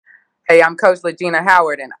Hey, I'm Coach LaJeanna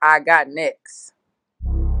Howard, and I got next.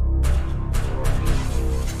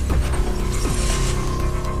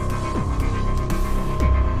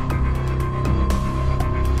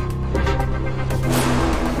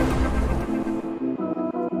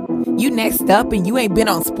 You next up and you ain't been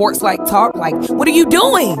on Sports Like Talk. Like, what are you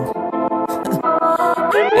doing?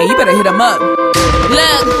 Hey, you better hit them up.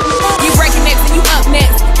 Look, you breaking next and you up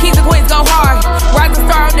next. Kings and queens go hard. Rising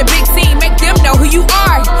star on the big scene, make them know who you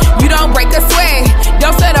are. You don't break a sweat,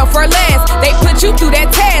 don't settle for less. They put you through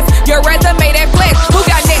that test, your resume that flex. Who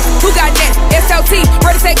got next? Who got next? SLT,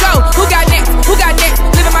 ready, say go. Who got next? Who got next?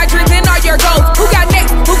 Living my dreams and all your goals. Who got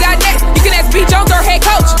next? Who got next? You can ask B. Jones or head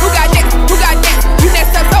coach. Who got next? Who got next? You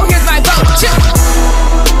next up, so here's my vote.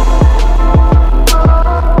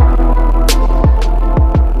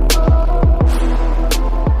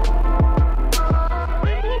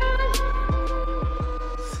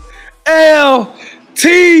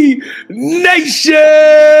 LT Nation,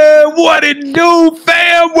 what it do,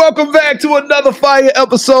 fam? Welcome back to another fire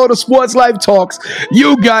episode of Sports Life Talks.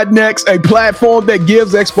 You got next, a platform that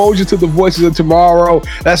gives exposure to the voices of tomorrow.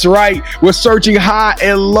 That's right, we're searching high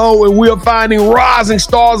and low, and we are finding rising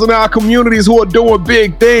stars in our communities who are doing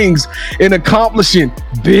big things and accomplishing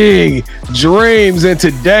big dreams. And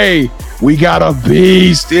today, we got a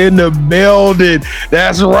beast in the building.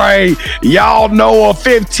 That's right. Y'all know her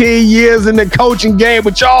 15 years in the coaching game,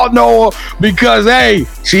 but y'all know her because, hey,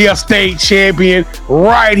 she a state champion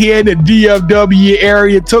right here in the DFW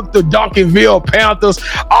area. Took the Duncanville Panthers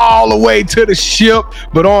all the way to the ship.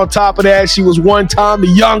 But on top of that, she was one time the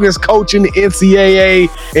youngest coach in the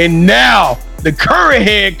NCAA. And now the current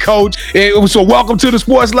head coach. So welcome to the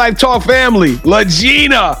Sports Life Talk family,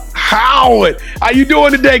 LaJeanna Howard. How you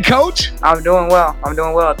doing today, Coach? I'm doing well.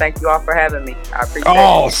 Thank you all for having me. I appreciate it.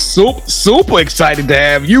 Oh, super excited to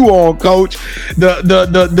have you on, Coach.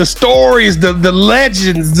 The stories, the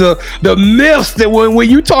legends, the myths that when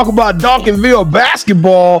you talk about Duncanville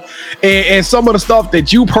basketball and some of the stuff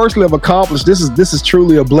that you personally have accomplished, this is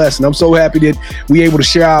truly a blessing. I'm so happy that we able to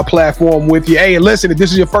share our platform with you. Hey, and listen, if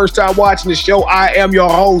this is your first time watching the show, I am your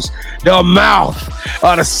host, the mouth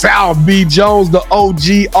of the South, B. Jones, the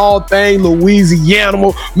OG, all thing Louisiana.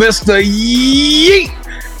 Mr. Yeet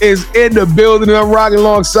is in the building, and I'm rocking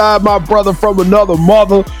alongside my brother from another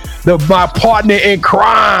mother, my partner in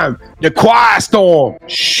crime, the Quiet Storm,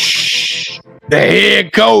 the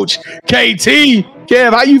head coach, KT.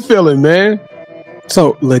 Kev, how you feeling, man?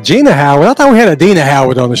 So, LaJeanna Howard, I thought we had Adina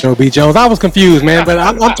Howard on the show, B. Jones. I was confused, man, but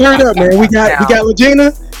I'm turned up, man. We got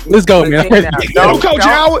LaJeanna. Let's go, man.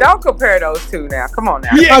 Don't compare those two now. Come on now.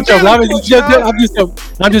 Yeah,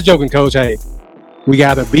 I'm just joking, Coach. Hey, we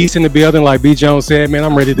got a beast in the building, like B. Jones said, man.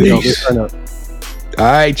 I'm ready to go. Let's turn up. All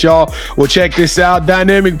right, y'all. Well, check this out.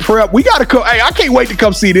 Dynamic Prep. We got to come. Hey, I can't wait to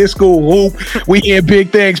come see this school hoop. We hear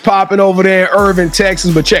big things popping over there in Irving,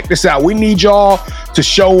 Texas. But check this out. We need y'all to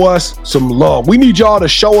show us some love. We need y'all to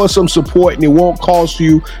show us some support, and it won't cost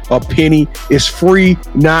you a penny. It's free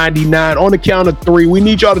 $99. On the count of three, we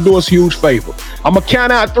need y'all to do us a huge favor. I'm going to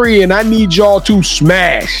count out three, and I need y'all to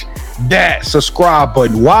smash that subscribe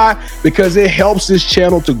button. Why? Because it helps this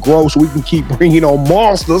channel to grow so we can keep bringing on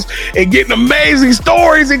monsters and getting amazing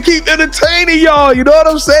stories and keep entertaining y'all. You know what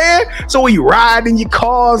I'm saying? So when you ride in your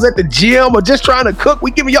cars at the gym or just trying to cook, we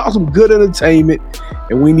giving y'all some good entertainment,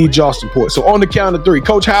 and we need y'all support. So on the count of three,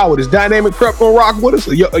 Coach Howard, is Dynamic Prep gonna rock with us?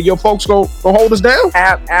 Are your folks gonna hold us down?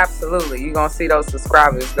 Absolutely. You're gonna see those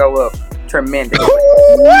subscribers go up tremendous.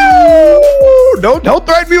 Don't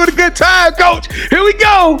threaten me with a good time, Coach. Here we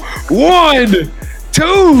go. 1,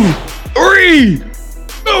 2, 3.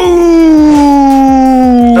 Ooh.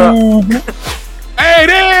 Hey,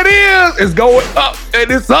 there it is. It's going up,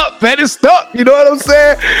 and it's up, and it's stuck. You know what I'm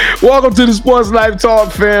saying? Welcome to the Sports Life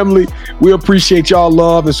Talk family. We appreciate y'all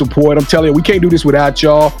love and support. I'm telling you, we can't do this without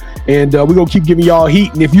y'all. And we're going to keep giving y'all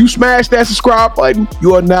heat. And if you smash that subscribe button,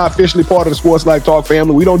 you are now officially part of the Sports Life Talk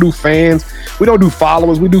family. We don't do fans. We don't do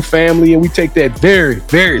followers. We do family. And we take that very,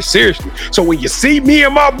 very seriously. So when you see me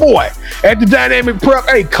and my boy at the Dynamic Prep,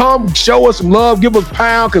 hey, come show us some love. Give us a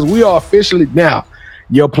pound, because we are officially now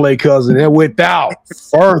your play cousin. And without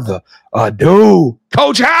further ado,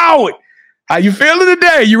 Coach Howard, how you feeling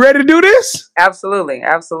today? You ready to do this? Absolutely.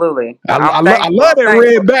 I love that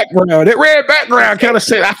red background. That red background kind of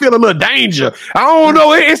said I feel a little danger. I don't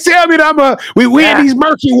know. It tell me that we in these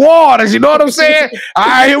murky waters. You know what I'm saying? All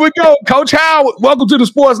right, here we go. Coach Howard, welcome to the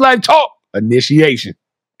Sports Life Talk initiation.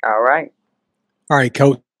 All right,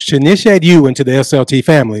 Coach. To initiate you into the SLT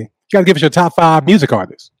family, you got to give us your top 5 music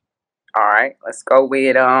artists. All right, let's go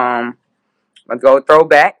with let's go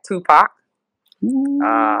throwback, Tupac,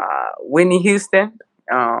 Whitney Houston,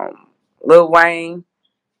 Lil Wayne,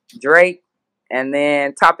 Drake, and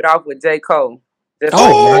then top it off with J. Cole.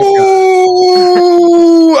 Oh,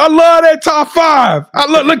 I love that top five.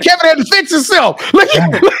 Look, Kevin had to fix himself. Look,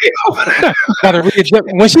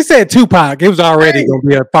 when she said Tupac, it was already going to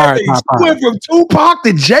be a fire top five. Went from Tupac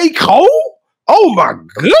to J. Cole? Oh, my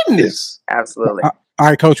goodness. Absolutely. All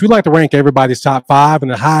right, Coach, we like to rank everybody's top five,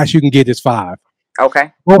 and the highest you can get is 5.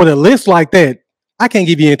 Okay. Well, with a list like that, I can't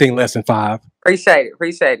give you anything less than 5. Appreciate it.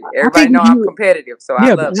 Everybody know I'm competitive, so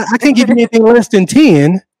I love it. I can't give you anything less than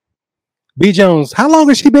 10. B. Jones, how long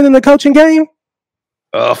has she been in the coaching game?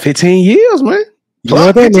 15 years, man. You know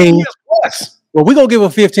what that means? Well, we're going to give her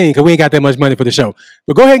 15 because we ain't got that much money for the show.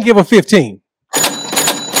 But go ahead and give her 15.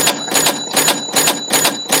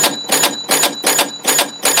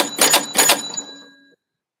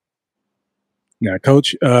 Now,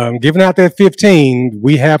 Coach, giving out that 15,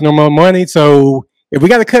 we have no more money. So if we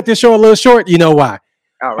got to cut this show a little short, you know why.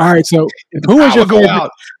 All right. So who is your favorite?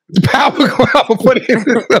 The power go out and put it in.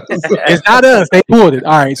 It's not us. They pulled it.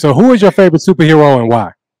 All right. So who is your favorite superhero and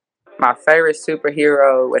why? My favorite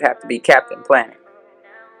superhero would have to be Captain Planet.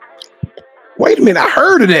 Wait a minute, I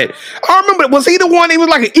heard of that. I remember, was he the one? He was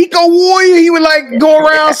like an eco warrior. He would like go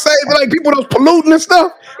around saving like people that was polluting and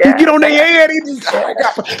stuff. Yeah. He'd get on their head. He just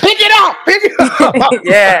pick it up.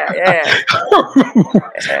 Yeah.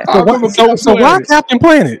 So why Captain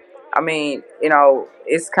Planet? I mean,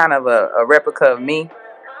 it's kind of a replica of me.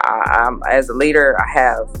 I'm, as a leader, I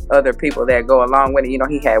have other people that go along with it.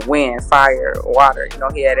 He had wind, fire, water.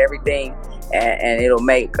 He had everything, and it'll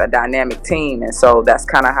make a dynamic team. And so that's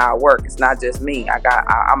kind of how it works. It's not just me.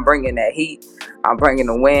 I'm bringing that heat. I'm bringing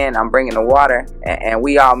the wind. I'm bringing the water, and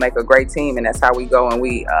we all make a great team. And that's how we go and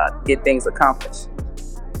we get things accomplished.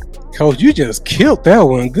 Coach, you just killed that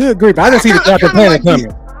one. Good grief! I didn't see the Captain Planet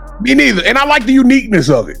coming. Me neither. And I like the uniqueness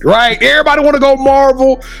of it, right? Everybody want to go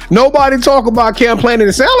Marvel. Nobody talk about Captain Planet.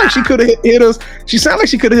 It sounded like she could have hit us. She sounded like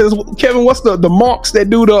she could have hit us. Kevin, what's the monks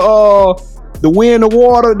that do the wind, the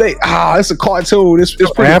water? It's a cartoon. It's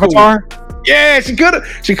pretty Avatar? Cool. Yeah, she could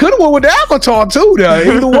have went with the Avatar too.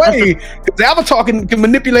 Either way, because the Avatar can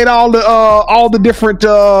manipulate all the different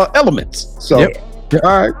elements. So, yep.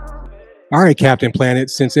 All right, Captain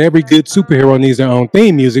Planet. Since every good superhero needs their own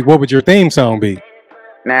theme music, what would your theme song be?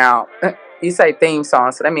 Now, you say theme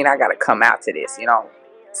song, so that means I got to come out to this. It got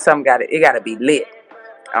to be lit.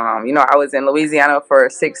 I was in Louisiana for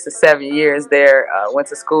 6 to 7 years there. Went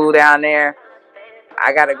to school down there.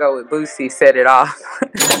 I got to go with Boosie, Set It Off.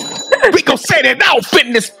 We gonna set it off,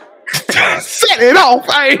 fitness. Set it off.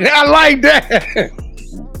 I like that.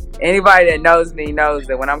 Anybody that knows me knows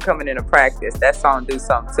that when I'm coming into practice, that song do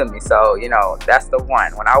something to me. So, that's the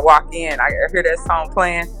one. When I walk in, I hear that song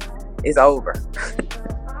playing, it's over.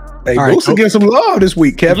 Hey, Boosie get some love this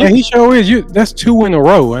week, Kevin. Yeah, he sure is. That's 2 in a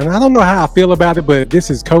row. And I don't know how I feel about it, but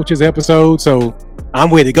this is Coach's episode, so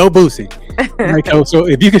I'm with it. Go Boosie. All right, Coach. So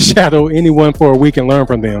if you could shadow anyone for a week and learn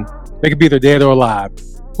from them, they could be either dead or alive.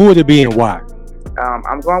 Who would it be and why?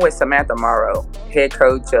 I'm going with Samantha Morrow, head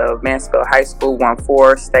coach of Mansfield High School, won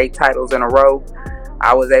 4 state titles in a row.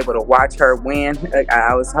 I was able to watch her win.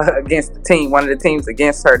 I was against the team, one of the teams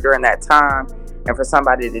against her during that time. And for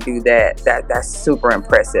somebody to do that's super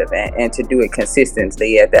impressive. And to do it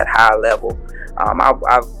consistently at that high level.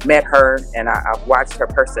 I've met her and I've watched her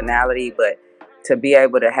personality, but to be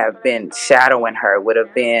able to have been shadowing her would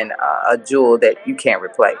have been a jewel that you can't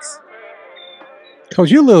replace. Coach,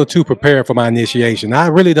 you're a little too prepared for my initiation. I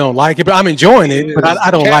really don't like it, but I'm enjoying it. But I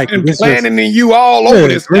don't like it. Planning and you all over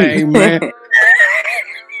this thing, man.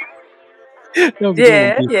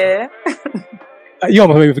 Yeah. You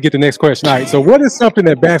almost made me forget the next question. All right. So, what is something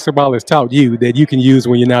that basketball has taught you that you can use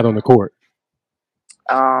when you're not on the court?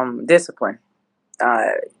 Discipline.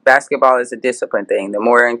 Basketball is a discipline thing. The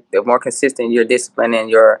more consistent your discipline in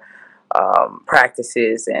your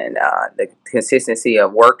practices and the consistency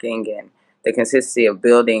of working and the consistency of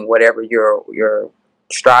building whatever you're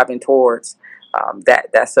striving towards,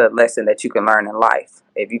 that's a lesson that you can learn in life.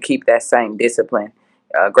 If you keep that same discipline,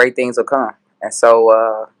 great things will come. And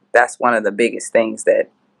so that's one of the biggest things that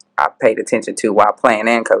I paid attention to while playing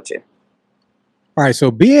and coaching. All right,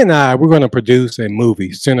 so B and I, we're going to produce a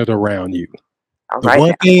movie centered around you. All the right,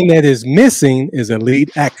 one thing that is missing is a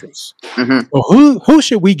lead actress. Mm-hmm. So who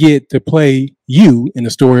should we get to play you in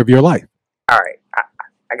the story of your life? All right,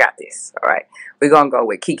 I got this. All right, we're going to go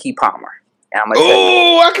with Keke Palmer.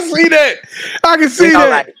 I can see that. I can see that.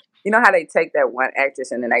 Like, you know how they take that one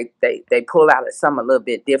actress and then they pull out something a little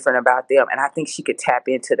bit different about them, and I think she could tap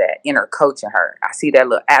into that inner coach in her. I see that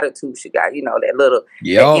little attitude she got, that little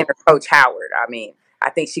that inner coach Howard. I mean,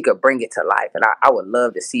 I think she could bring it to life, and I would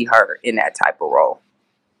love to see her in that type of role.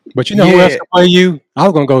 But you know who else can play you? I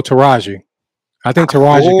was gonna go Taraji. I think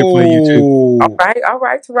Taraji can play you too. All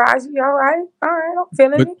right, Taraji. All right. I'm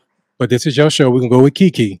feeling it. But this is your show. We're gonna go with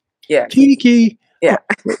Kiki. Yeah. Kiki. Yeah.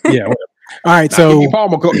 Yeah. All right. So Kiki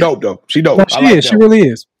Palmer dope though. She dope. No, she is. She really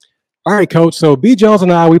is. All right, Coach. So B. Jones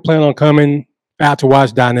and I, we plan on coming out to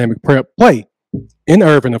watch Dynamic Prep play in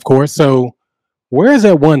Irving, of course. So where is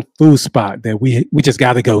that one food spot that we just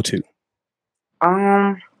got to go to?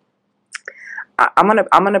 I'm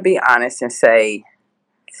gonna be honest and say,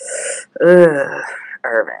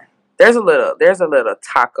 Irving. There's a little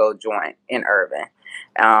taco joint in Irving.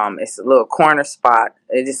 It's a little corner spot.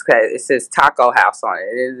 It says Taco House on it.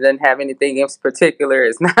 It doesn't have anything in particular.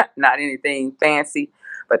 It's not anything fancy,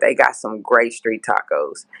 but they got some great street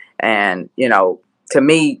tacos. And to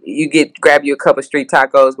me, grab you a couple of street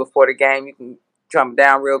tacos before the game. You can jump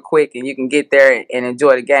down real quick, and you can get there and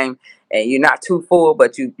enjoy the game. And you're not too full,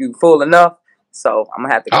 but you full enough. So I'm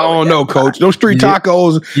gonna have to go. I don't know, Coach. Those street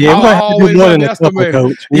tacos. Yeah, I'm always underestimated.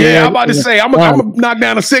 Coach. Yeah, I'm about to say I'm gonna knock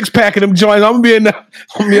down a 6-pack of them joints. I'm gonna be in there.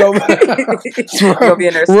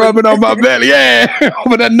 Rubbing on my belly. Yeah,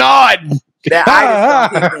 with a nod.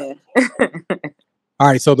 That All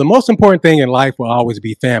right. So the most important thing in life will always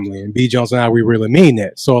be family, and B. Jones and I, we really mean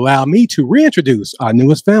that. So allow me to reintroduce our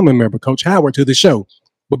newest family member, Coach Howard, to the show.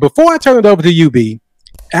 But before I turn it over to you, B,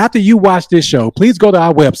 after you watch this show, please go to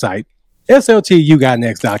our website,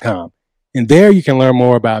 sltugotnext.com. And there you can learn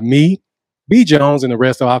more about me, B. Jones, and the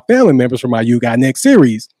rest of our family members from our You Got Next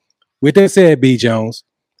series. With that said, B. Jones,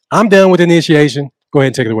 I'm done with initiation. Go ahead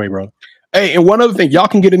and take it away, bro. Hey, and one other thing, y'all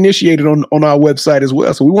can get initiated on our website as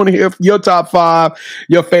well. So we want to hear your top 5,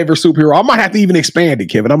 your favorite superhero. I might have to even expand it,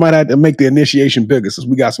 Kevin. I might have to make the initiation bigger since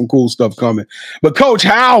we got some cool stuff coming. But Coach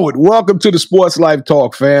Howard, welcome to the Sports Life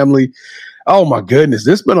Talk family. Oh my goodness,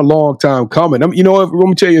 this has been a long time coming. Let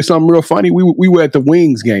me tell you something real funny. We were at the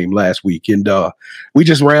Wings game last week, and we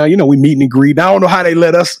just ran. We meet and greet. I don't know how they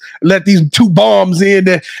let these 2 bombs in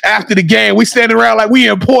after the game. We standing around like we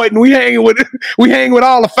important. We hanging with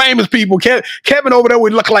all the famous people. Kevin over there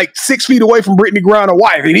would look like 6 feet away from Brittany Griner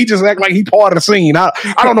wife, and he just act like he part of the scene. I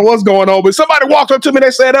don't know what's going on, but somebody walked up to me and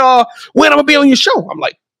they said, "When I'm gonna be on your show?" I'm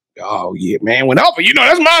like, oh yeah, man. Whenever,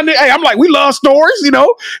 that's my. Hey, I'm like, we love stories.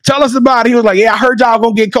 Tell us about it. He was like, yeah, I heard y'all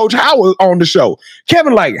gonna get Coach Howard on the show.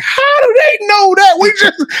 Kevin, like, how do they know that?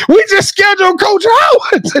 We just scheduled Coach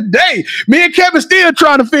Howard today. Me and Kevin still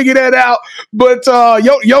trying to figure that out. But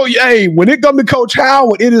hey, when it comes to Coach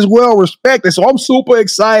Howard, it is well respected. So I'm super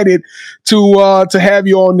excited to have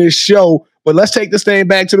you on this show. But let's take this thing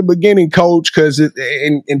back to the beginning, Coach, because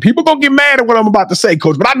and people gonna get mad at what I'm about to say,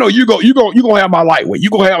 Coach. But I know you gonna have my lightweight. You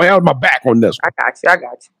gonna have my back on this one. I got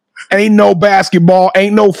you. Ain't no basketball,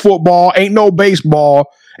 ain't no football, ain't no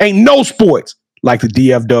baseball, ain't no sports like the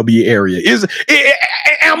DFW area. Is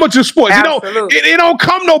amateur sports. Absolutely. It don't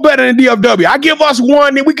come no better than DFW. I give us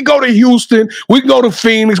one, then we can go to Houston, we can go to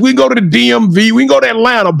Phoenix, we can go to the DMV, we can go to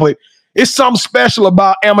Atlanta, but it's something special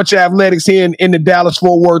about amateur athletics here in the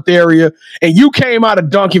Dallas-Fort Worth area. And you came out of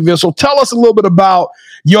Duncanville. So tell us a little bit about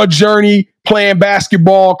your journey playing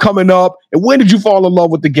basketball coming up. And when did you fall in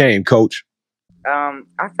love with the game, Coach? I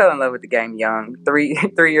fell in love with the game young, 3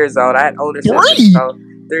 years old. I had older sisters, so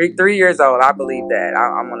 3 years old. I believe that.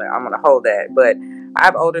 I'm gonna hold that. But I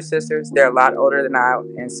have older sisters. They're a lot older than I,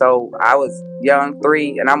 and so I was young,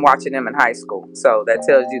 3, and I'm watching them in high school. So that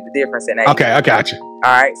tells you the difference in age. Okay, I got you.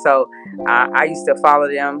 All right, so I used to follow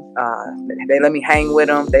them. They let me hang with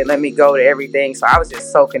them. They let me go to everything. So I was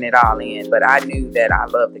just soaking it all in. But I knew that I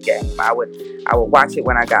loved the game. I would watch it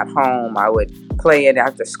when I got home. I would play it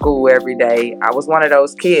after school every day. I was one of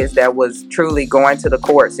those kids that was truly going to the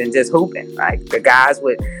courts and just hooping. Like the guys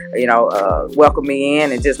would, welcome me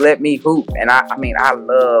in and just let me hoop. And I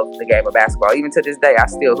love the game of basketball. Even to this day, I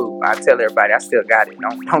still hoop. I tell everybody I still got it.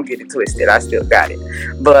 Don't get it twisted. I still got it.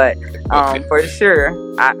 But for sure,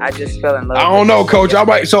 I just fell in love. I don't know, Coach. I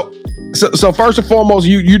might So first and foremost,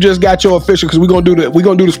 you just got your official, because we're gonna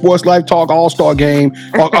do the Sports Life Talk All-Star game,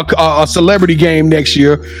 a celebrity game next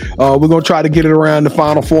year. We're gonna try to get it around the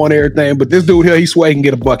Final Four and everything. But this dude here, he swear he can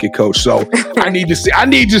get a bucket, Coach. So I need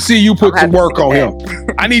to see you put some work on him.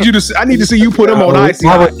 I need to see you put him on ice.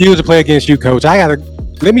 I refuse to play against you, Coach.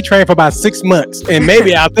 Let me train for about 6 months, and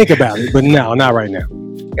maybe I'll think about it. But no, not right now.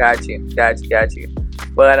 Got you.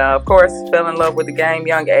 But of course, fell in love with the game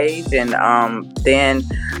young age, and then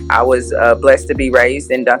I was blessed to be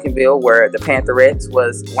raised in Duncanville, where the Pantherettes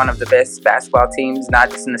was one of the best basketball teams,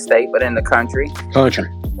 not just in the state but in the country.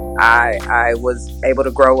 I was able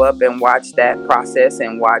to grow up and watch that process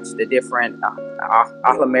and watch the different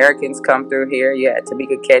All-Americans come through here. You had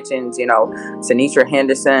Tamika Catchings, Sinitra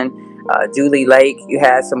Henderson. Julie Lake. You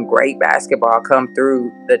had some great basketball come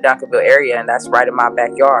through the Duncanville area, and that's right in my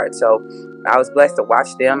backyard. So I was blessed to watch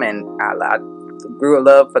them, and I grew a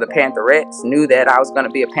love for the Pantherettes. Knew that I was going to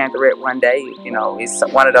be a Pantherette one day. You know, it's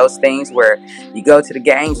one of those things where you go to the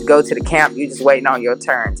games, you go to the camp, you're just waiting on your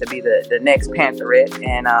turn to be the next Pantherette.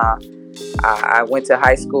 And I went to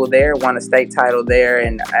high school there, won a state title there,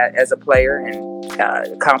 and as a player, and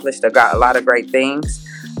accomplished a lot of great things.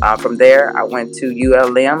 From there, I went to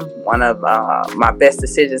ULM. One of my best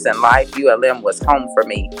decisions in life. ULM was home for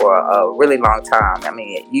me for a really long time. I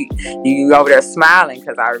mean, you over there smiling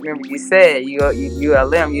because I remember you said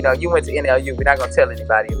ULM. You know, you went to NLU. We're not gonna tell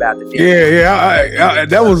anybody about the deal. Yeah.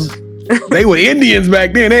 That was. They were Indians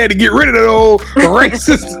back then. They had to get rid of that old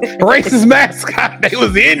racist mascot. They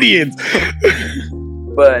was Indians.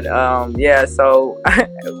 But so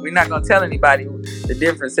we're not gonna tell anybody the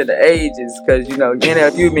difference in the ages because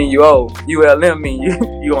NLU mean you old, ULM mean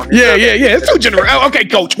you on the It's too general. Okay,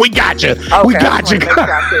 coach, we got you. Okay, we got you.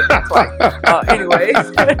 Anyways,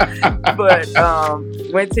 but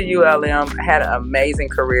went to ULM, had an amazing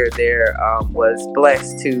career there. Was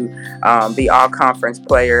blessed to be all conference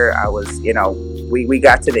player. I was, we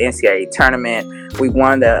got to the NCAA tournament. We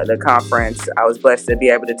won the conference. I was blessed to be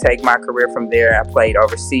able to take my career from there. I played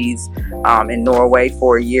overseas in Norway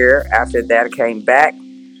for a year. After that, I came back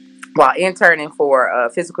while interning for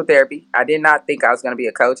physical therapy. I did not think I was going to be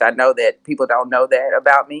a coach. I know that people don't know that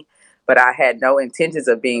about me, but I had no intentions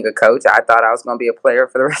of being a coach. I thought I was going to be a player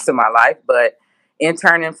for the rest of my life, but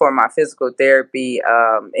interning for my physical therapy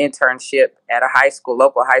internship at a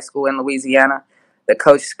local high school in Louisiana, the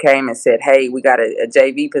coach came and said, "Hey, we got a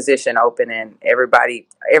JV position open," and everybody,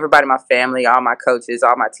 my family, all my coaches,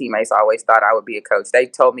 all my teammates always thought I would be a coach. They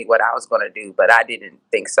told me what I was going to do, but I didn't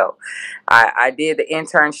think so. I did the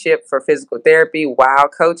internship for physical therapy while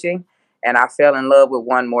coaching, and I fell in love with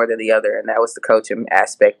one more than the other, and that was the coaching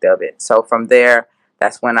aspect of it. So from there,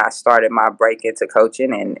 that's when I started my break into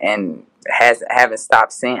coaching, and haven't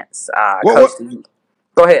stopped since.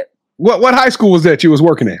 Go ahead. What high school was that you was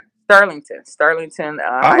working at? Sterlington.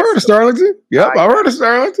 I heard of Sterlington. Yep, I heard of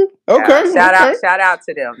Sterlington. Okay. Shout out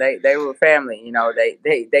to them. They were family.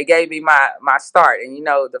 They gave me my start, and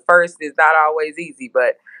the first is not always easy,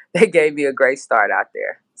 but they gave me a great start out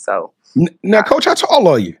there. So now, Coach, how tall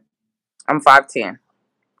are you? I'm 5'10".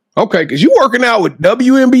 Okay, because you working out with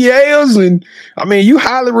WNBAs, and I mean you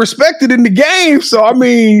highly respected in the game. So I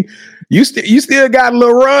mean. You still got a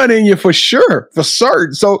little run in you for sure, for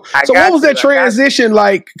certain. So what was that transition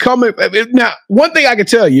like coming? Now, one thing I can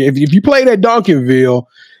tell you, if you played at Duncanville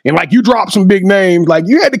and like you dropped some big names, like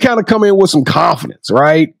you had to kind of come in with some confidence,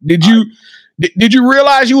 right? Did you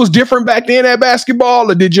realize you was different back then at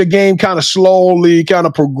basketball, or did your game kind of slowly kind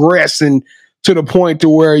of progress and to the point to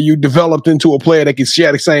where you developed into a player that could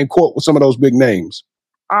share the same court with some of those big names?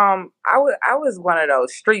 I was one of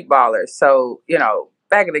those street ballers, so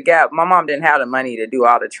back in the Gap, my mom didn't have the money to do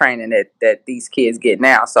all the training that these kids get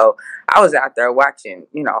now. So I was out there watching,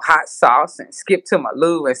 Hot Sauce and Skip to My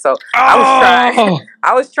Lou. And so I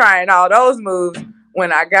was trying all those moves.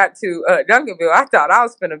 When I got to Duncanville, I thought I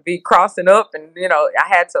was going to be crossing up, and, I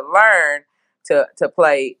had to learn to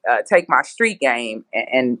play, take my street game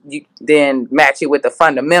and then match it with the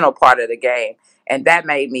fundamental part of the game. And that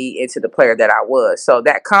made me into the player that I was. So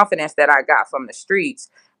that confidence that I got from the streets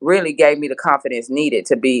really gave me the confidence needed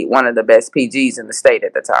to be one of the best PGs in the state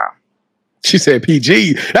at the time. She said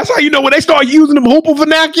PG. That's how you know when they start using them hoople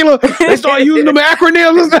vernacular, they start using them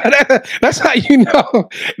acronyms. That's how you know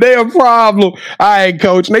they're a problem. All right,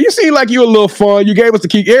 Coach. Now you seem like you're a little fun. You gave us the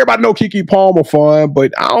Kiki. Everybody know Kiki Palmer fun,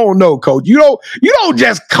 but I don't know, Coach. You don't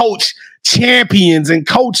just coach champions and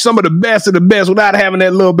coach some of the best without having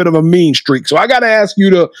that little bit of a mean streak. So I got to ask you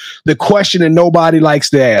the question that nobody likes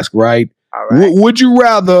to ask, right? All right. Would you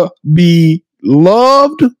rather be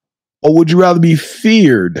loved or would you rather be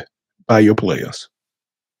feared by your players?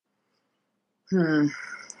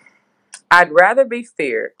 I'd rather be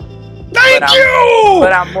feared. Thank you!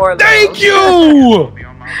 But I'm more loved. Thank you!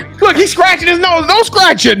 Look, he's scratching his nose. Don't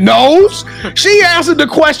scratch your nose. She answered the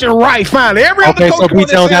question right, finally. Every other coach so we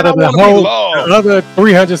told out of the other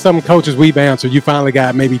 300-something coaches we've answered, you finally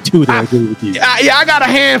got maybe two that agree with you. Yeah, I got a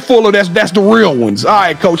handful of that's the real ones. All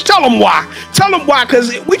right, Coach. Tell them why. Tell them why,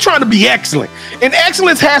 because we're trying to be excellent. And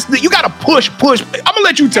excellence you got to push. I'm going to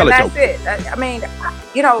let you tell it, Coach. That's it. I mean,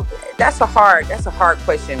 that's a hard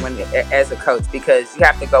question as a coach, because you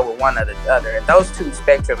have to go with one or the other. And those two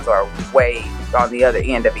spectrums are way on the other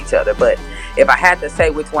end of each other. But if I had to say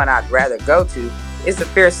which one I'd rather go to, it's the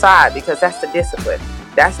fear side, because that's the discipline.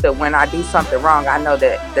 that's the when I do something wrong, I know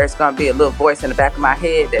that there's gonna be a little voice in the back of my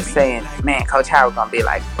head that's saying, "Man, Coach Howard gonna be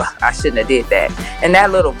like, I shouldn't have did that." And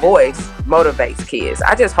that little voice motivates kids.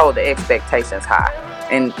 I just hold the expectations high,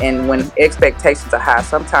 and when expectations are high,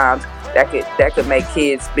 sometimes that could make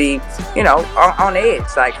kids be, on edge.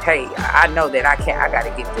 Like, hey, I know that I got to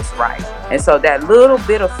get this right. And so that little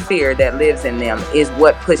bit of fear that lives in them is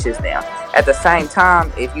what pushes them. At the same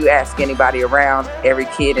time, if you ask anybody around, every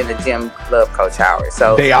kid in the gym love Coach Howard.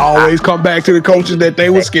 So they always come back to the coaches that they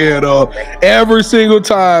were scared of every single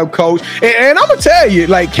time, Coach. And I'm gonna tell you,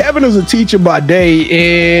 like, Kevin is a teacher by day,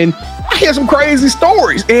 and I hear some crazy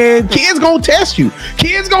stories, and kids gonna test you.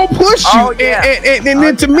 Kids gonna push you. Oh, yeah. And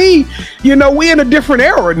then to me, we in a different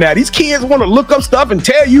era now. These kids want to look up stuff and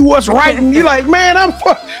tell you what's right, and you're like, man,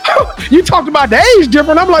 you talked about the age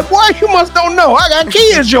different. I'm like, boy, you must don't know. I got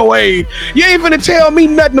kids your age. You ain't gonna tell me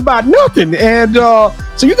nothing about nothing. And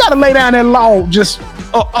so you got to lay down that law just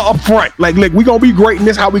up front. Like, look, we gonna be great, and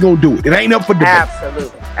this how we gonna do it. It ain't up for debate.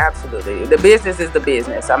 Absolutely. The business is the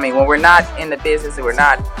business. I mean, when we're not in the business and we're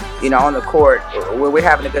not, on the court, when we're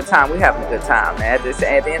having a good time, we're having a good time. Man. At the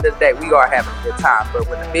end of the day, we are having a good time. But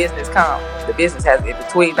when the business comes, the business has, in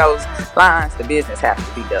between those lines, the business has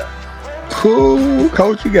to be done. Cool,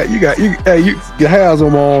 Coach. You your hairs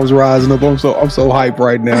on my arms rising up. I'm so hyped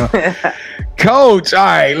right now. Coach, all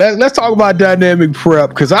right, let's talk about dynamic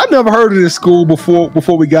prep, because I never heard of this school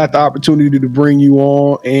before we got the opportunity to bring you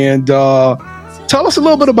on. And tell us a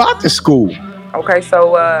little bit about this school. Okay,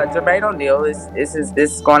 so Jermaine O'Neal this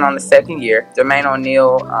is going on the second year. Jermaine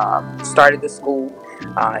O'Neal started the school.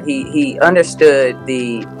 He understood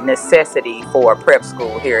the necessity for a prep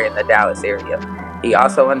school here in the Dallas area. He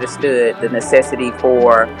also understood the necessity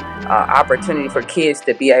for opportunity for kids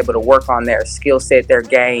to be able to work on their skill set, their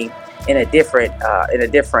game in a different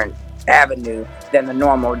avenue than the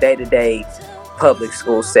normal day-to-day public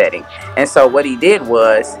school setting. And so what he did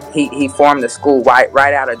was he formed the school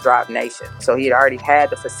right out of Drop Nation. So he had already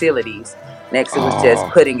had the facilities. Next, it was just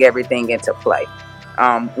putting everything into play.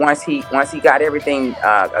 Once he got everything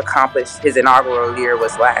accomplished, his inaugural year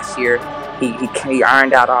was last year. He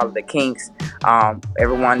ironed out all of the kinks.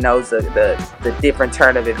 Everyone knows the different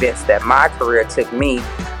turn of events that my career took me.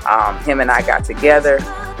 Him and I got together.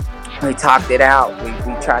 We talked it out. We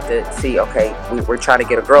tried to see, okay, we're trying to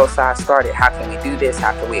get a girl side started. How can we do this?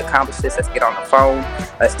 How can we accomplish this? Let's get on the phone.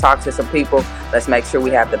 Let's talk to some people. Let's make sure we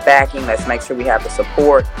have the backing. Let's make sure we have the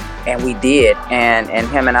support. And we did. And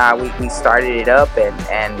him and I, we started it up,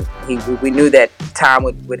 and we knew that time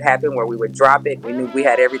would happen where we would drop it. We knew we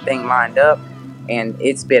had everything lined up. And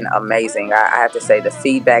it's been amazing. I have to say, the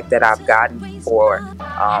feedback that I've gotten for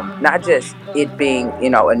not just it being,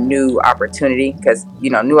 a new opportunity, because,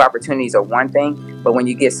 new opportunities are one thing, but when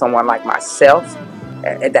you get someone like myself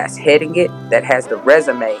that's heading it, that has the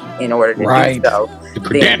resume in order to do so,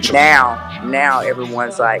 then now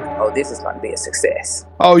everyone's like, oh, this is going to be a success.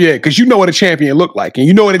 Oh, yeah, because you know what a champion look like, and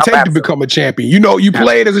you know what it takes to become a champion. You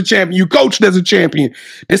played as a champion, you coached as a champion.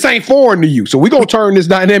 This ain't foreign to you. So we're going to turn this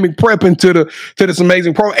dynamic prep into this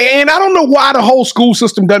amazing program. And I don't know why the whole school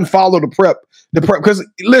system doesn't follow the prep. Because,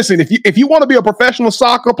 listen, if you want to be a professional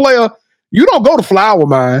soccer player, you don't go to Flower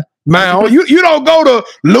Mound. You don't go to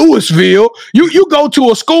Louisville. You go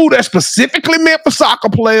to a school that's specifically meant for soccer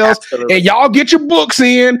players. Absolutely. And y'all get your books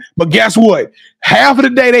in. But guess what? Half of the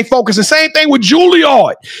day they focus. The same thing with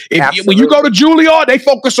Juilliard. When you go to Juilliard, they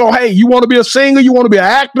focus on, hey, you want to be a singer, you want to be an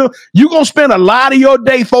actor. You're going to spend a lot of your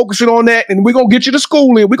day focusing on that, and we're going to get you to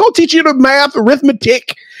school in. We're going to teach you the math,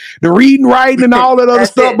 arithmetic, the reading, writing, and all that other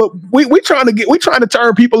stuff. But we're trying to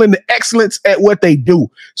turn people into excellence at what they do.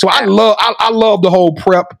 So I love the whole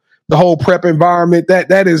prep. The whole prep environment,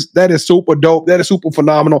 that is super dope. That is super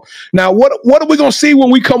phenomenal. Now, what are we gonna see when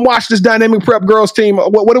we come watch this dynamic prep girls team?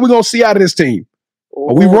 What are we gonna see out of this team?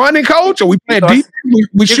 Are we running, coach? Are we playing deep?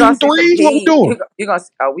 We shooting threes? What we doing?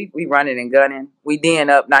 We running and gunning. We D'ing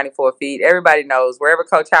up 94 feet. Everybody knows wherever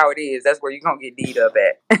Coach Howard is, that's where you're gonna get D'd up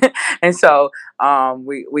at. And so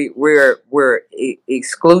we're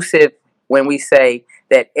exclusive when we say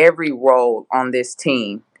that every role on this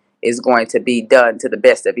team is going to be done to the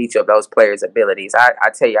best of each of those players' abilities.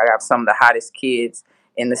 I tell you, I got some of the hottest kids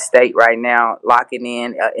in the state right now locking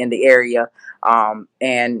in the area.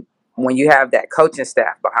 And when you have that coaching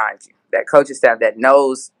staff behind you, that coaching staff that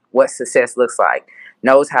knows what success looks like,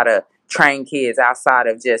 knows how to train kids outside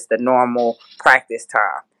of just the normal practice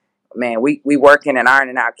time. Man, we working and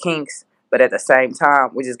ironing out kinks, but at the same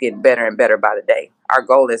time, we're just getting better and better by the day. Our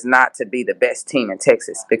goal is not to be the best team in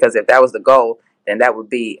Texas, because if that was the goal, then that would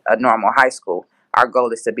be a normal high school. Our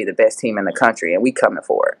goal is to be the best team in the country, and we coming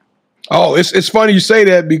for it. Oh, it's funny you say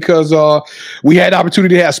that because we had the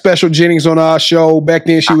opportunity to have Special Jennings on our show. Back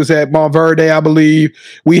then, she was at Montverde, I believe.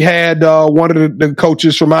 We had one of the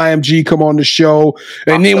coaches from IMG come on the show.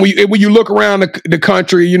 And then when you look around the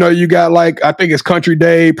country, you know, you got like, I think it's Country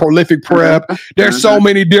Day, Prolific Prep. There's so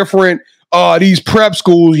many different these prep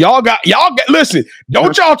schools. Y'all got listen,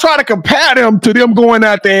 don't y'all try to compare them to them going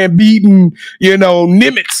out there and beating, you know,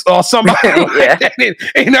 Nimitz or somebody like that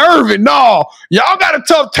in Irving. No, y'all got a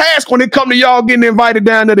tough task when it come to y'all getting invited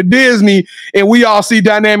down to the Disney and we all see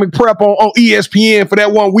Dynamic Prep on ESPN for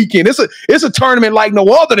that one weekend. It's a tournament like no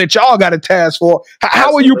other that y'all got a task for.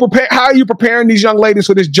 How are you preparing these young ladies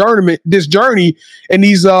for this journey and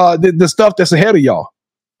these the stuff that's ahead of y'all?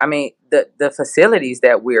 I mean, the facilities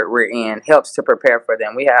that we're in helps to prepare for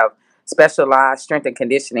them. We have specialized strength and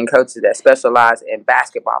conditioning coaches that specialize in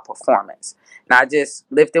basketball performance, not just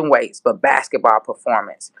lifting weights, but basketball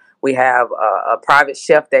performance. We have a private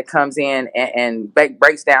chef that comes in and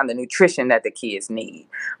breaks down the nutrition that the kids need.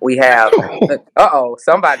 We have,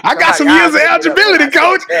 somebody. I got some years of eligibility,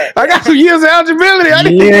 coach. I got some years of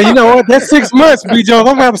eligibility. Yeah, you know what? That's 6 months, B-Joe. I'm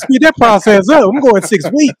going to have to speed that process up. I'm going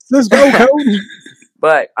 6 weeks. Let's go, coach.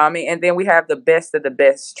 But I mean, and then we have the best of the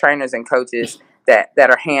best trainers and coaches that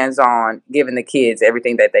are hands-on, giving the kids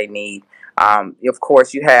everything that they need. Of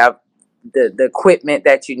course, you have the equipment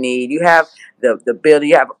that you need. You have the building.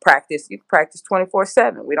 You have a practice. You practice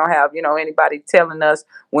 24/7. We don't have anybody telling us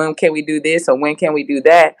when can we do this or when can we do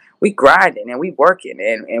that. We grinding and we working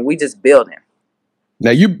and we just building. Now,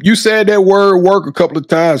 you said that word work a couple of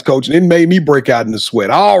times, coach, and it made me break out in the sweat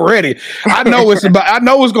already. I know it's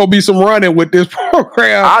going to be some running with this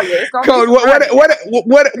program. Oh, yeah, it's gonna coach,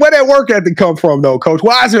 where that work had to come from, though, coach?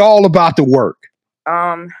 Why is it all about the work?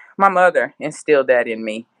 My mother instilled that in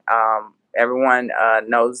me. Everyone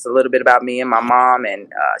knows a little bit about me and my mom,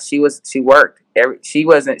 and she worked. She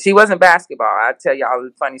wasn't basketball. I'll tell y'all a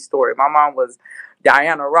funny story. My mom was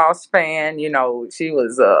Diana Ross fan, she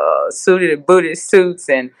was suited in booted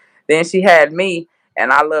suits, and then she had me,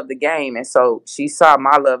 and I loved the game, and so she saw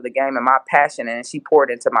my love of the game and my passion, and she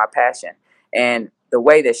poured into my passion, and the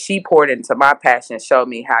way that she poured into my passion showed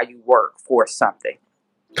me how you work for something.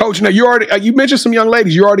 Coach, now you mentioned some young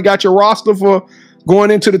ladies. You already got your roster for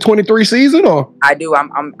going into the 23 season, or? I do.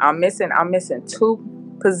 I'm missing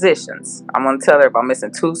 2 positions. I'm gonna tell her I'm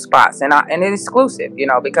missing 2 spots, and it's exclusive,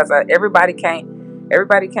 because everybody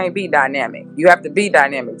can't be dynamic. You have to be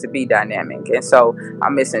dynamic to be dynamic, and so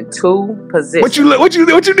I'm missing 2 positions. What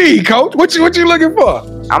you need, coach? What you looking for?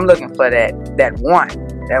 I'm looking for that one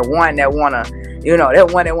that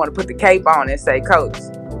wanna put the cape on and say, Coach,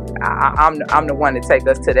 I'm the one to take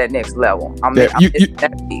us to that next level.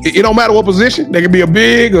 It don't matter what position. They can be a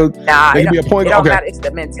big or they can be a point. It don't matter. It's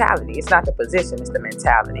the mentality. It's not the position. It's the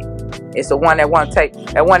mentality. It's the one that want to take,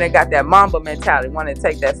 that one that got that Mamba mentality, want to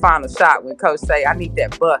take that final shot when coach say, I need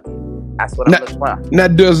that bucket. That's what I'm looking for. Now,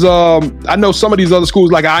 does I know some of these other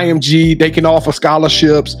schools like IMG, they can offer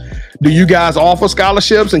scholarships. Do you guys offer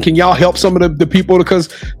scholarships, and can y'all help some of the people? Because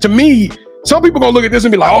to me, some people gonna look at this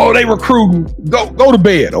and be like, "Oh, they recruiting. Go to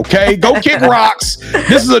bed, okay? Go kick rocks.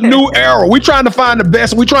 This is a new era. We're trying to find the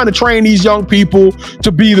best. We're trying to train these young people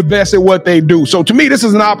to be the best at what they do." So to me, this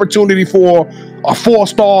is an opportunity for a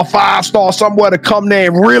 4-star, 5-star, somewhere to come there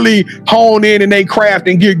and really hone in they craft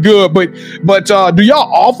and get good. But do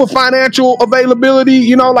y'all offer financial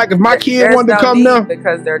availability? Like if my kid wanted to come now,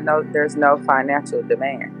 because there's no financial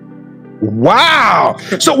demand. Wow.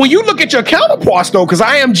 So when you look at your counterparts, though, because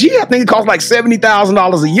IMG, I think it costs like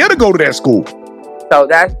 $70,000 a year to go to that school. So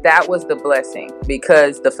that was the blessing,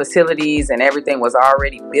 because the facilities and everything was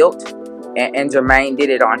already built, and Jermaine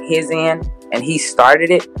did it on his end, and he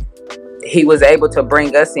started it. He was able to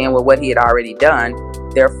bring us in with what he had already done.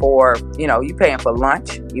 Therefore, you're paying for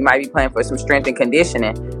lunch. You might be paying for some strength and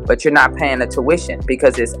conditioning, but you're not paying the tuition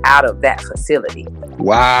because it's out of that facility.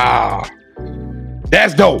 Wow.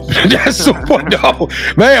 That's dope. That's super dope.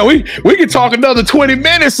 Man, we can talk another 20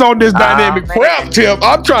 minutes on this dynamic prep tip.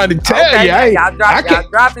 I'm trying to tell you. Hey, y'all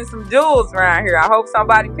dropping some jewels around here. I hope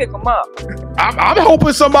somebody pick them up. I'm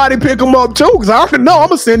hoping somebody pick them up too, because I already know I'm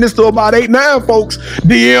going to send this to about 8-9 folks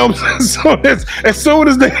DMs as soon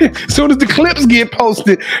as the clips get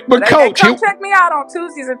posted. But Coach, come check me out on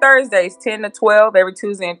Tuesdays and Thursdays, 10 to 12, every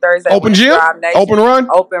Tuesday and Thursday. Open gym? Open run?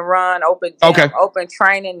 Open run, open gym, open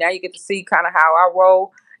training. Now you get to see kind of how I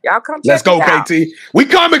roll. Y'all come check me out. Let's go, KT. We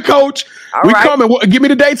coming, Coach. We coming. Give me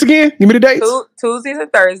the dates again. Give me the dates. Tuesdays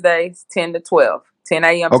and Thursdays, 10 to 12. 10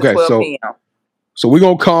 a.m. to 12 p.m. So we're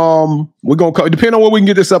gonna come, depending on when we can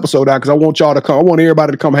get this episode out, because I want y'all to come. I want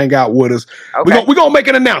everybody to come hang out with us. Okay. We're gonna make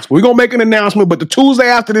an announcement. We're gonna make an announcement, but the Tuesday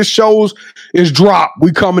after this show is dropped,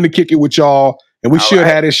 we coming to kick it with y'all, and we should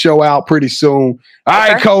have this show out pretty soon. All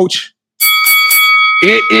right, Coach.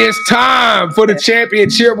 It is time for the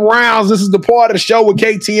championship rounds. This is the part of the show with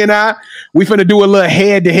KT and I. We finna do a little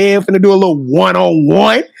head-to-head, finna do a little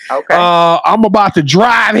one-on-one. Okay. I'm about to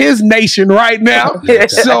drive his nation right now.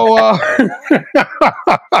 So, all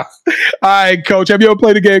right, Coach, have you ever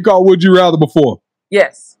played a game called Would You Rather before?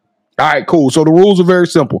 Yes. All right, cool. So the rules are very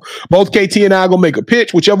simple. Both KT and I are going to make a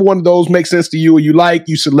pitch. Whichever one of those makes sense to you or you like,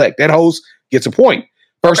 you select. That host gets a point.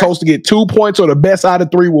 First host to get 2 points or the best out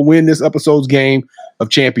of 3 will win this episode's game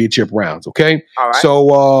of championship rounds. Okay. All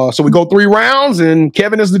right. So we go 3 rounds, and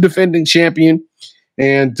Kevin is the defending champion.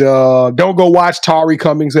 And don't go watch Tari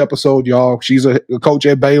Cummings' episode, y'all. She's a coach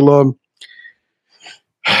at Baylor.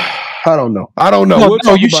 I don't know.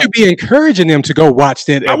 No, you should be encouraging them to go watch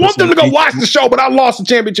that episode. I want them to go watch the show, but I lost the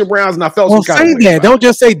championship rounds and I felt some kind of way. Don't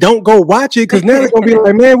just say don't go watch it, because now they're gonna be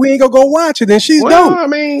like, man, we ain't gonna go watch it. And she's dope. I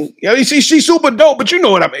mean, she's super dope, but you know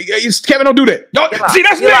what I mean. Kevin, don't do that. See,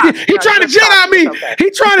 that's he trying to Jedi me. Okay. He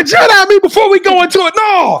trying to Jedi me before we go into it.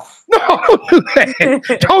 No, don't do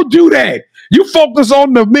that. Don't do that. You focus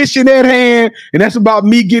on the mission at hand, and that's about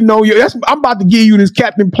me getting on you. I'm about to give you this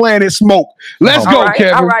Captain Planet smoke. Let's go,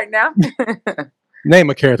 Kevin. All right now. Name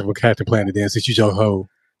a character from Captain Planet then, since you just hold.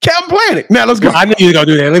 Captain Planet. Now let's go. I knew you were gonna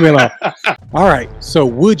do that. Leave me alone. All right. So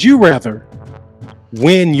would you rather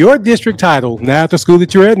win your district title now at the school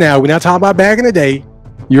that you're at now? We're not talking about back in the day.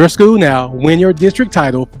 Your school now, win your district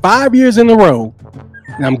title 5 years in a row.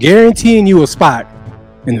 And I'm guaranteeing you a spot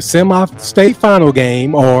in the semi-state final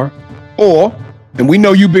game, or, and we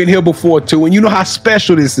know you've been here before too, and you know how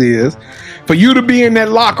special this is for you to be in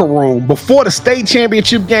that locker room before the state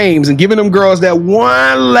championship games and giving them girls that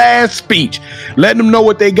one last speech, letting them know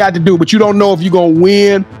what they got to do. But you don't know if you're going to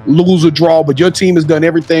win, lose, or draw. But your team has done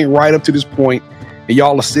everything right up to this point, and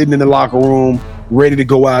y'all are sitting in the locker room ready to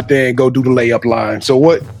go out there and go do the layup line.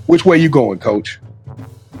 So which way you going, Coach?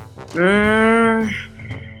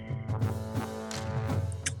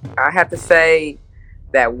 I have to say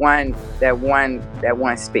that one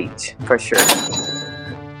speech for sure.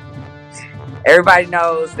 Everybody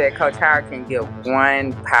knows that Coach Howard can give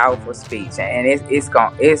one powerful speech, and it's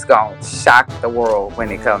gonna shock the world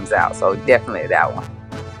when it comes out. So definitely that one.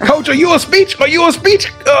 Coach, are you a speech maker? Are you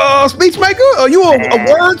a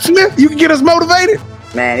wordsmith? You can get us motivated?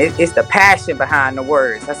 Man, it's the passion behind the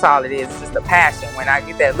words. That's all it is. It's just the passion. When I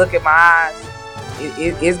get that look in my eyes,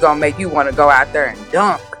 it's gonna make you want to go out there and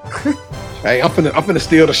dunk. Hey, I'm finna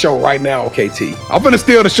steal the show right now, KT. I'm finna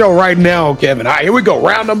steal the show right now, Kevin. All right, here we go.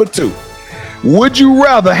 Round number 2. Would you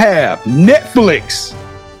rather have Netflix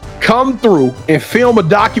come through and film a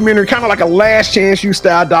documentary, kind of like a Last Chance U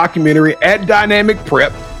style documentary at Dynamic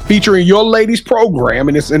Prep, featuring your ladies program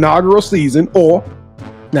in its inaugural season, or...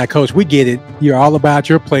 Now, Coach, we get it. You're all about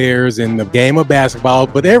your players and the game of basketball,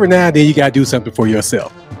 but every now and then you got to do something for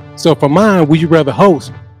yourself. So for mine, would you rather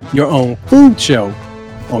host your own food show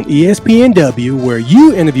on ESPNW, where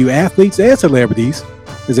you interview athletes and celebrities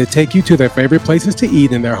as they take you to their favorite places to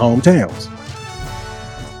eat in their hometowns?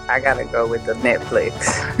 I gotta go with the Netflix.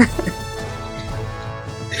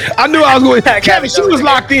 I knew I was going. Kevin, she was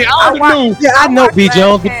locked in. I knew. Yeah, I know, B.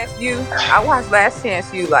 Jones. I watched Last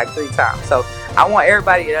Chance U like 3 times, so I want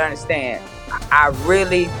everybody to understand.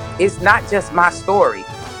 It's not just my story.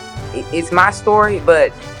 It's my story,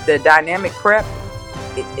 but the Dynamic Prep,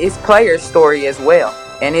 it's players' story as well,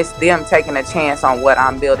 and it's them taking a chance on what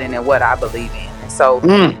I'm building and what I believe in. And so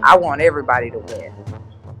I want everybody to win.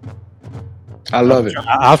 I love it.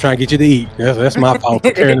 I'll try and get you to eat. That's my fault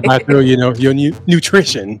for caring about your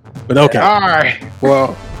nutrition. But okay. All right.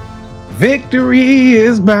 Well, victory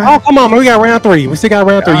is mine. Oh, come on, man. We got round 3. We still got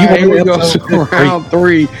round 3. Here we go. Round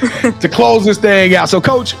 3 to close this thing out. So,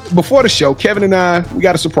 Coach, before the show, Kevin and I, we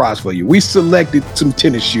got a surprise for you. We selected some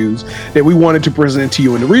tennis shoes that we wanted to present to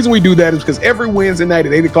you. And the reason we do that is because every Wednesday night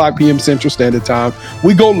at 8 o'clock p.m. Central Standard Time,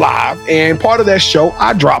 we go live. And part of that show,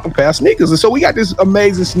 I drop a pair of sneakers. And so we got this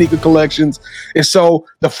amazing sneaker collections. And so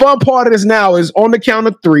the fun part of this now is on the count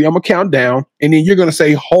of 3, I'm going to count down. And then you're going to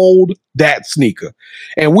say, hold that sneaker.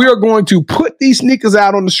 And we are going to put these sneakers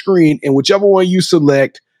out on the screen, and whichever one you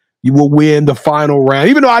select, you will win the final round.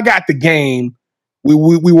 Even though I got the game, we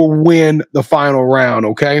will win the final round,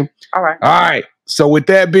 okay? All right. All right. So with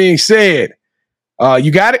that being said,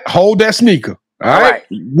 you got it? Hold that sneaker. All right.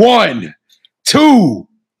 1, 2,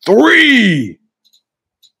 3.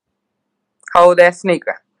 Hold that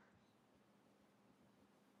sneaker.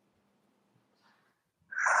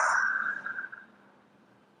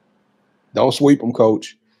 Don't sweep them,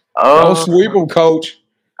 Coach. Oh, Don't sweep them, Coach.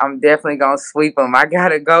 I'm definitely gonna sweep them. I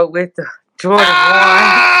gotta go with the Jordan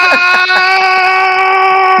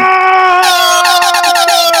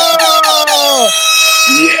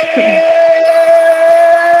Yeah!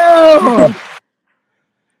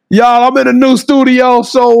 Y'all, I'm in a new studio,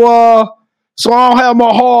 so I don't have my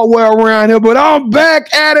hardware around here, but I'm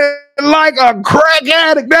back at it like a crack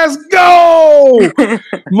addict. Let's go!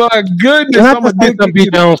 My goodness, I'm addicted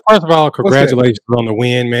to Jones. First of all, congratulations on the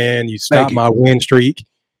win, man. You stopped my win streak.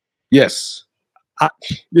 Yes.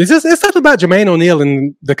 It's something about Jermaine O'Neal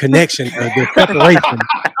and the connection, the separation.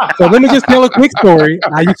 So let me just tell a quick story.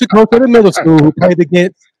 I used to coach at a middle school who played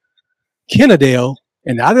against Kennedale,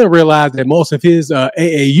 and I didn't realize that most of his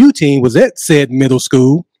AAU team was at said middle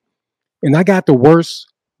school, and I got the worst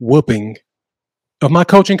whooping of my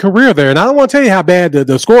coaching career there. And I don't want to tell you how bad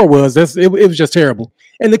the score was. It was just terrible.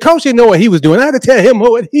 And the coach didn't know what he was doing. I had to tell him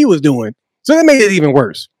what he was doing. So that made it even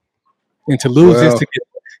worse. And to lose this to get,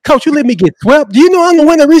 Coach, you let me get swept. Do you know I'm the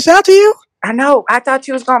one that reached out to you? I know. I thought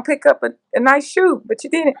you was gonna pick up a nice shoe, but you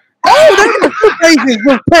didn't. Oh, that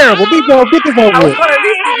was terrible. B Jones, get this over with.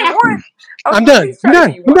 I'm done.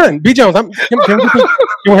 B Jones, can you want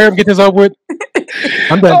to hear him get this over with?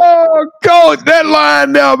 I'm done. Oh, Coach, that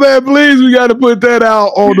line now, man. Please, we got to put that out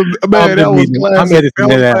on the man. That was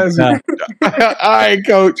classic. All right,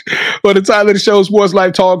 Coach. For the title of the show, Sports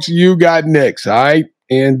Life Talks, you got next. All right,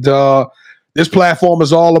 and this platform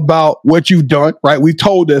is all about what you've done. Right, we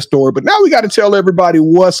told that story, but now we got to tell everybody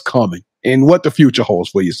what's coming and what the future holds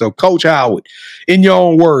for you. So, Coach Howard, in your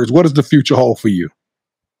own words, what does the future hold for you?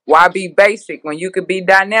 Why be basic when you could be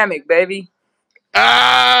dynamic, baby?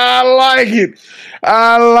 I like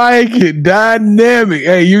it. Dynamic.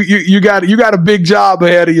 Hey, you got a big job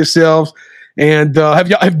ahead of yourselves. And do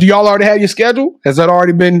y'all already have your schedule? Has that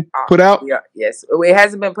already been put out? Yeah, yes. It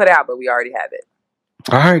hasn't been put out, but we already have it.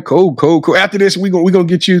 All right, cool. After this, we're gonna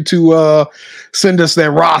get you to send us that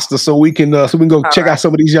roster so we can go check out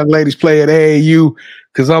some of these young ladies play at AAU,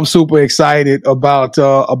 because I'm super excited about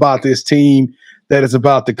this team that is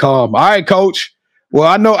about to come. All right, Coach. Well,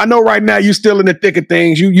 I know right now you're still in the thick of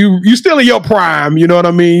things. You still in your prime. You know what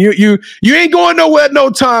I mean? You ain't going nowhere no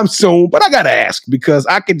time soon. But I gotta ask, because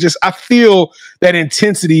I feel that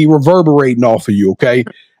intensity reverberating off of you. Okay,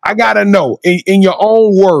 I gotta know in your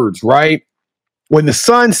own words, right? When the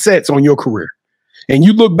sun sets on your career, and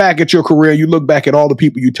you look back at your career, you look back at all the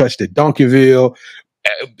people you touched at Duncanville,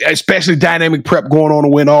 especially Dynamic Prep going on to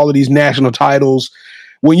win all of these national titles.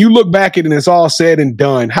 When you look back at it and it's all said and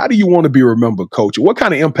done, how do you want to be remembered, Coach? What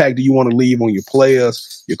kind of impact do you want to leave on your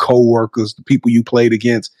players, your coworkers, the people you played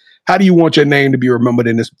against? How do you want your name to be remembered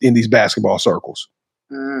in these basketball circles?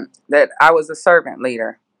 That I was a servant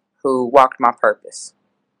leader who walked my purpose.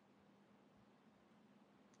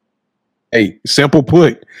 Hey, simple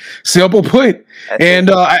put. And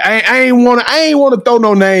I ain't want to throw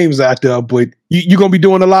no names out there, but you gonna be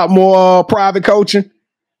doing a lot more private coaching.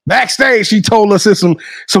 Backstage, she told us it's some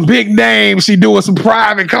big names she doing some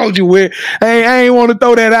private coaching with. I ain't want to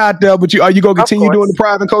throw that out there, but are you gonna continue doing the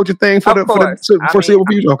private coaching thing for the foreseeable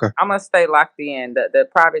future? Okay, I'm gonna stay locked in. The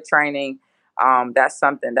private training, that's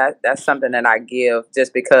something that I give,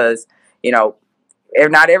 just because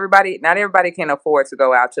not everybody can afford to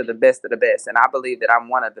go out to the best of the best, and I believe that I'm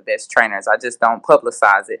one of the best trainers. I just don't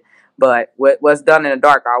publicize it, but what's done in the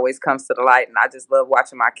dark always comes to the light, and I just love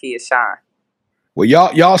watching my kids shine. Well,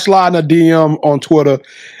 y'all sliding a DM on Twitter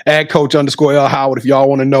at Coach_L Howard if y'all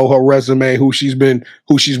want to know her resume, who she's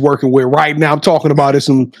working with right now. I'm talking about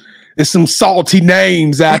there's some salty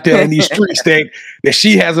names out there in these streets that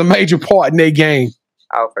she has a major part in their game.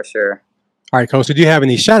 Oh, for sure. All right, Coach. Do you have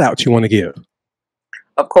any shout outs you want to give?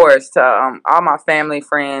 Of course, to all my family,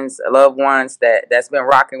 friends, loved ones that's been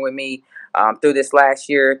rocking with me through this last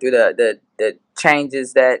year, through the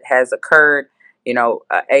changes that has occurred.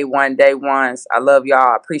 A1 day ones. I love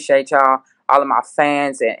y'all. I appreciate y'all. All of my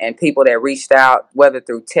fans and people that reached out, whether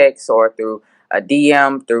through text or through a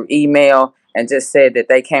DM, through email, and just said that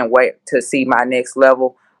they can't wait to see my next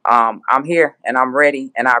level. I'm here and I'm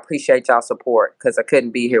ready, and I appreciate y'all support, because I couldn't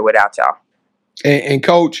be here without y'all. And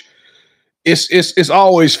Coach, it's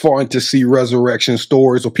always fun to see resurrection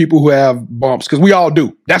stories or people who have bumps, because we all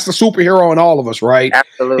do. That's the superhero in all of us, right?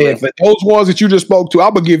 Absolutely. And for those ones that you just spoke to,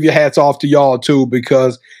 I'm gonna give your hats off to y'all too,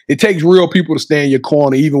 because it takes real people to stand in your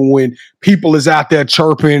corner, even when people is out there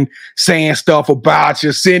chirping, saying stuff about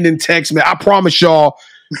you, sending text. I promise y'all,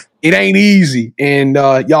 it ain't easy, and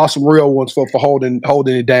y'all some real ones for holding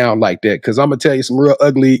it down like that. Because I'm gonna tell you, some real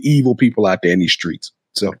ugly, evil people out there in these streets.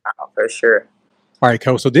 So for sure. All right,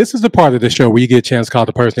 Coach. So this is the part of the show where you get a chance to call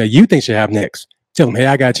the person that you think should have next Tell them, hey,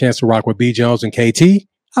 I got a chance to rock with B. Jones and KT.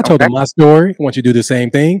 I told them my story. I want you to do the same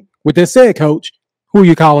thing. With that said, Coach, who are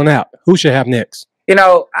you calling out? Who should have next? You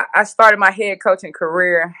know, I started my head coaching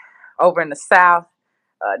career over in the South,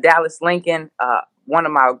 Dallas Lincoln. One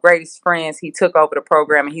of my greatest friends, he took over the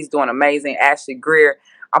program, and he's doing amazing. Ashley Greer.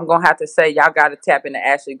 I'm going to have to say, y'all got to tap into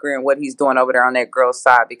Ashley Greer and what he's doing over there on that girls'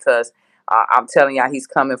 side, because I'm telling y'all, he's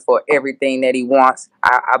coming for everything that he wants.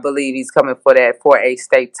 I believe he's coming for that 4A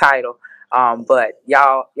state title. But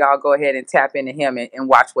y'all go ahead and tap into him and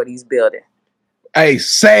watch what he's building. Hey,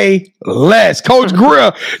 say less. Coach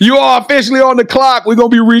Greer, you are officially on the clock. We're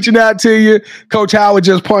going to be reaching out to you. Coach Howard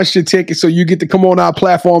just punched your ticket, so you get to come on our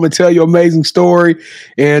platform and tell your amazing story.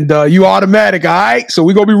 And you automatic, all right? So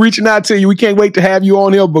we're going to be reaching out to you. We can't wait to have you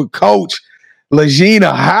on here. But Coach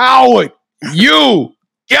LaJeanna Howard, you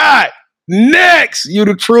got next. You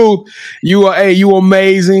the truth. You are you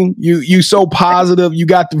amazing. You so positive. You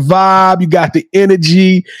got the vibe. You got the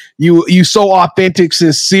energy. You so authentic,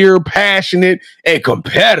 sincere, passionate, and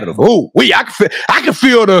competitive. Ooh, I can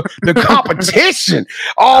feel the competition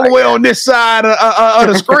all the way on this side of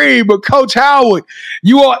the screen. But Coach Howard,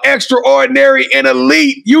 you are extraordinary and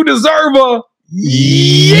elite. You deserve a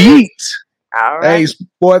yeet. All right. Hey,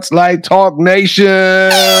 Sports Life Talk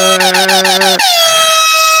Nation.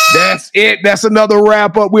 That's it. That's another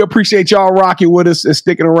wrap up. We appreciate y'all rocking with us and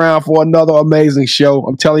sticking around for another amazing show.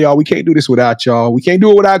 I'm telling y'all, we can't do this without y'all. We can't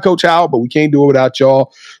do it without Coach Howard, but we can't do it without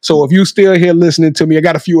y'all. So if you still here listening to me, I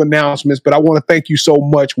got a few announcements, but I want to thank you so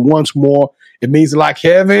much once more. It means a lot.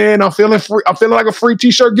 Kevin, I'm feeling free. I'm feeling like a free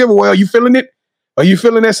t-shirt giveaway. Are you feeling it? Are you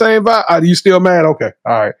feeling that same vibe? Are you still mad? Okay.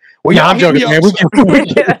 All right. Well, yeah, I'm joking, man. I'm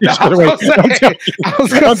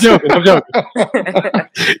joking.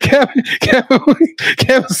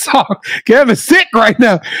 Kevin's sick right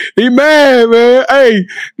now. He mad, man. Hey,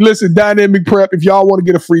 listen, Dynamic Prep. If y'all want to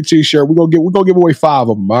get a free t-shirt, we're gonna give away 5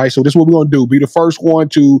 of them. All right. So this is what we're gonna do. Be the first one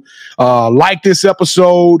to like this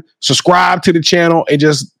episode, subscribe to the channel, and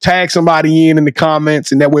just tag somebody in the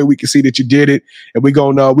comments, and that way we can see that you did it. And we're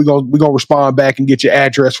gonna respond back and get your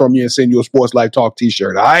address from you and send you a Sports Life Talk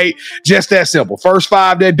t-shirt. All right. Just that simple. First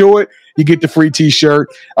 5 that do it, you get the free t-shirt.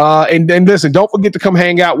 And then listen, don't forget to come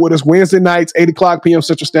hang out with us Wednesday nights, 8:00 p.m.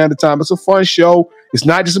 Central Standard Time. It's a fun show. It's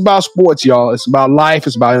not just about sports, y'all. It's about life.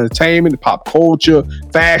 It's about entertainment, pop culture,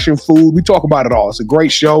 fashion, food. We talk about it all. It's a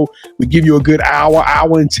great show. We give you a good hour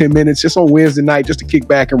and 10 minutes just on Wednesday night just to kick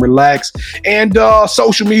back and relax. And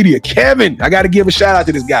social media. Kevin, I got to give a shout out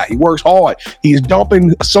to this guy. He works hard. He's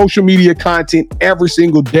dumping social media content every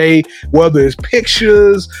single day, whether it's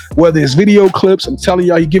pictures, whether it's video clips. I'm telling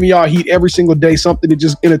y'all, he's giving y'all heat every single day, something to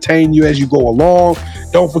just entertain you as you go along.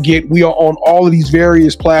 Don't forget, we are on all of these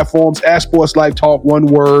various platforms at Sports Life Talk, one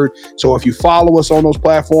word. So if you follow us on those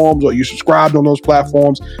platforms or you subscribe on those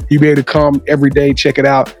platforms, you'll be able to come every day, check it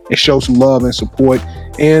out, and show some love and support.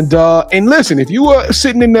 And listen, if you are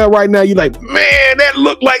sitting in there right now, you're like, man, that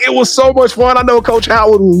looked like it was so much fun. I know Coach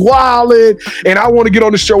Howard was wilding, and I want to get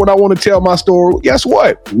on the show and I want to tell my story. Guess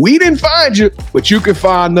what? We didn't find you, but you can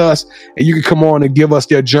find us, and you can come on and give us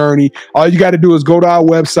their journey. All you got to do is go to our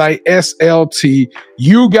website,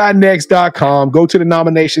 sltugotnext.com. Go to the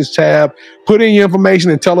nominations tab, put in your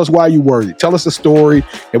information, and tell us why you're worthy. Tell us a story,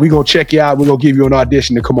 and we're going to check you out. We're going to give you an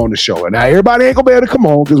audition to come on the show. And now everybody ain't going to be able to come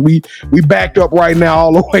on because we backed up right now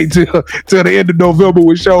all the way to the end of November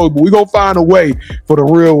with shows. But we're going to find a way for the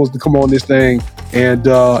real ones to come on this thing and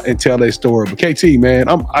tell their story. But KT, man,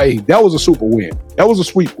 that was a super win. That was a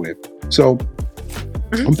sweet win. So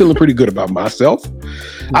I'm feeling pretty good about myself.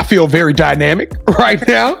 I feel very dynamic right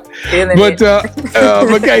now. But KT, I'm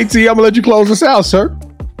going to let you close us out, sir.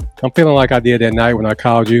 I'm feeling like I did that night when I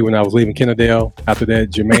called you when I was leaving Kennedale after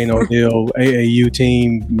that Jermaine O'Neal AAU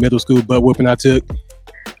team middle school butt whooping I took.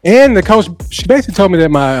 And the coach, she basically told me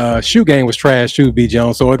that my shoe game was trash too, B.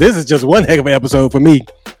 Jones. So this is just one heck of an episode for me.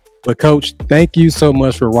 But Coach, thank you so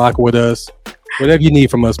much for rocking with us. Whatever you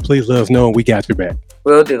need from us, please let us know and we got your back.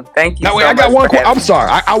 Will do. Thank you. Now, wait, I got one question. I'm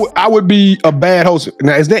sorry. I would be a bad host.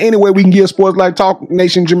 Now, is there any way we can give Sports Life Talk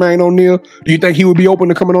Nation Jermaine O'Neal? Do you think he would be open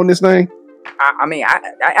to coming on this thing?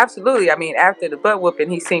 I absolutely. I mean, after the butt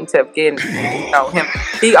whooping, he seemed to have getting, him.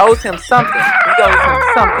 He owes him something.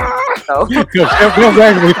 So. That was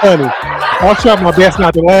actually funny. I'll try my best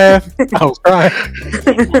not to laugh. I was crying.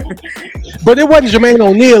 But it wasn't Jermaine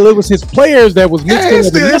O'Neal. It was his players that was mixed in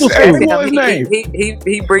with the middle school.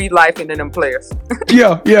 He breathed life into them players.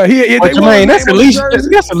 Yeah. Jermaine, that's the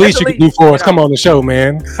least you can do for us. Come on the show,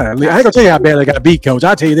 man. I ain't gonna tell you how bad I got beat, Coach.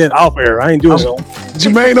 I'll tell you that off air. I ain't doing it.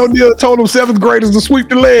 Jermaine O'Neal told them 7th graders to sweep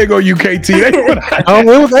the leg on you, KT. It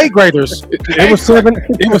was 8th graders. It was 7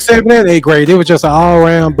 and 8th grade. It was just an all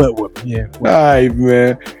around butt with me. Yeah. All right,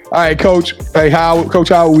 man. All right, Coach. Hey, Coach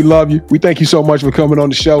Howard, we love you. We thank you so much for coming on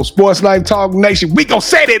the show. Sports Life Talk Nation. We gonna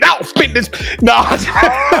set it off. No.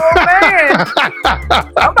 Oh man,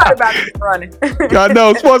 somebody about to be running. I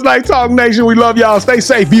know. Sports Life Talk Nation. We love y'all. Stay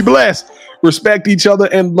safe. Be blessed. Respect each other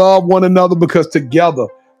and love one another because together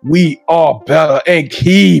we are better. And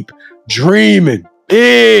keep dreaming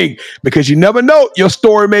big because you never know. Your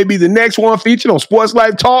story may be the next one featured on Sports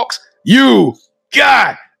Life Talks. You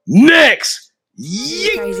got next.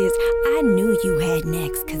 Crazy is I knew you had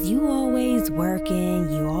next because you always working,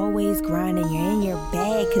 you always grinding, you're in your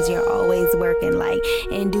bag because you're always working. Like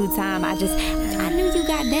in due time, I knew you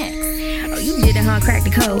got next. Oh, you did it, huh? Crack the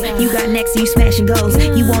code. You got next, you smashing goals.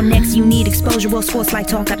 You want next, you need exposure. Well, Sports Like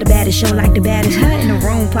Talk got the baddest show, like the baddest in the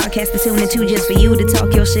room. Podcast to tune into just for you to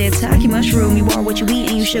talk your shit. Talk your mushroom. You are what you eat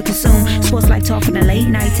and you should consume. Sports Like Talk from the late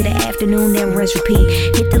night to the afternoon, then rest repeat.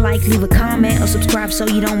 Hit the like, leave a comment, or subscribe so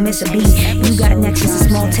you don't miss a beat. You got next is a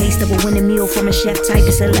small taste of a winning meal from a chef type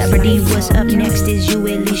of celebrity. What's up next is you,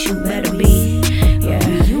 at least you better be.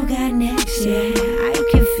 Yeah, you got next, yeah. I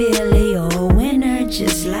can feel it, you're a winner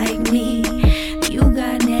just like me. You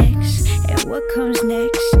got next, and what comes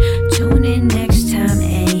next? Tune in next time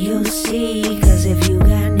and you'll see. Cause if you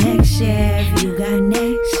got next, yeah, if you got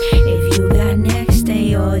next, then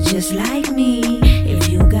you're just like me. If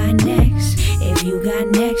you got next, yeah, if you got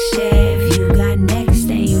next,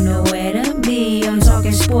 then you know where to be. I'm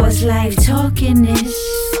talking Sports Life, talking this.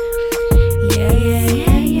 Yeah.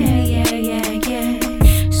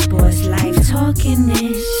 Sports Life, talking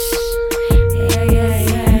this.